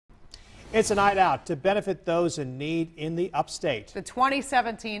It's a night out to benefit those in need in the Upstate. The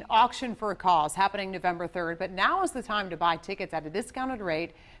 2017 Auction for a Cause happening November 3rd, but now is the time to buy tickets at a discounted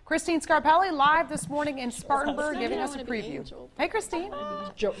rate. Christine Scarpelli live this morning in Spartanburg giving us a preview. Hey, Christine.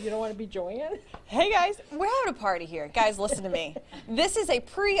 You don't want to be Joanne? Hey guys, we're having a party here. Guys, listen to me. This is a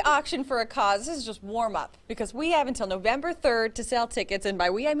pre-auction for a cause. This is just warm up because we have until November 3rd to sell tickets, and by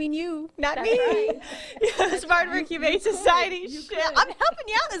we I mean you, not me. Right. Spartanburg Humane Society. I'm helping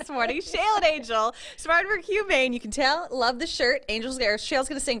you out this morning. Shale and Angel, Spartanburg Humane. You can tell, love the shirt. Angel's there. Shale's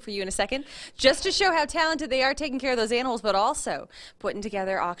going to sing for you in a second, just to show how talented they are taking care of those animals, but also putting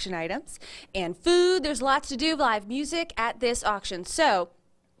together auction items and food. There's lots to do. Live music at this auction. So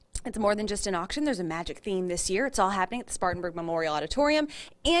it's more than just an auction. There's a magic theme this year. It's all happening at the Spartanburg Memorial Auditorium,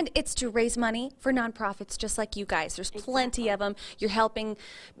 and it's to raise money for nonprofits just like you guys. There's plenty of them. You're helping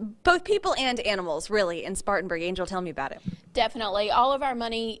both people and animals, really, in Spartanburg. Angel, tell me about it. Definitely. All of our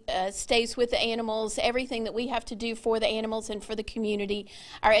money stays with the animals, everything that we have to do for the animals and for the community.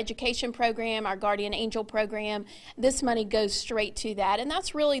 Our education program, our Guardian Angel program, this money goes straight to that. And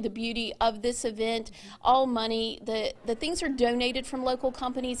that's really the beauty of this event. All money, the things are donated from local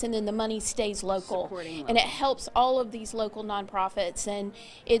companies, and then the money stays local. And it helps all of these local nonprofits. And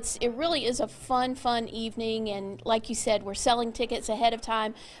it really is a fun evening. And like you said, we're selling tickets ahead of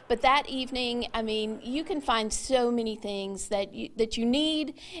time. But that evening, I mean, you can find so many things that you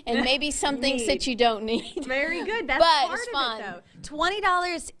need, and maybe some things that you don't need. Very good. That's but part it's of fun. it, though.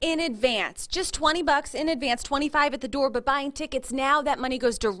 $20 in advance. Just $20 in advance, $25 at the door. But buying tickets now, that money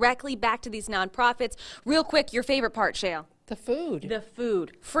goes directly back to these nonprofits. Real quick, your favorite part, Shale. The food. The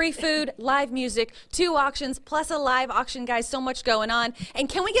food. Free food, live music, 2 auctions, plus a live auction, guys. So much going on. And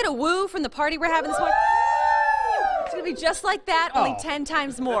can we get a woo from the party we're having this morning? It's going to be just like that, only 10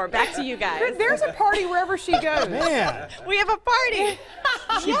 times more. Back to you guys. There's a party wherever she goes. Man, We have a party.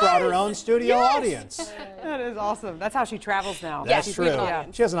 she brought her own studio audience. That is awesome. That's how she travels now. That's true. Yeah.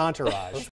 She has an entourage.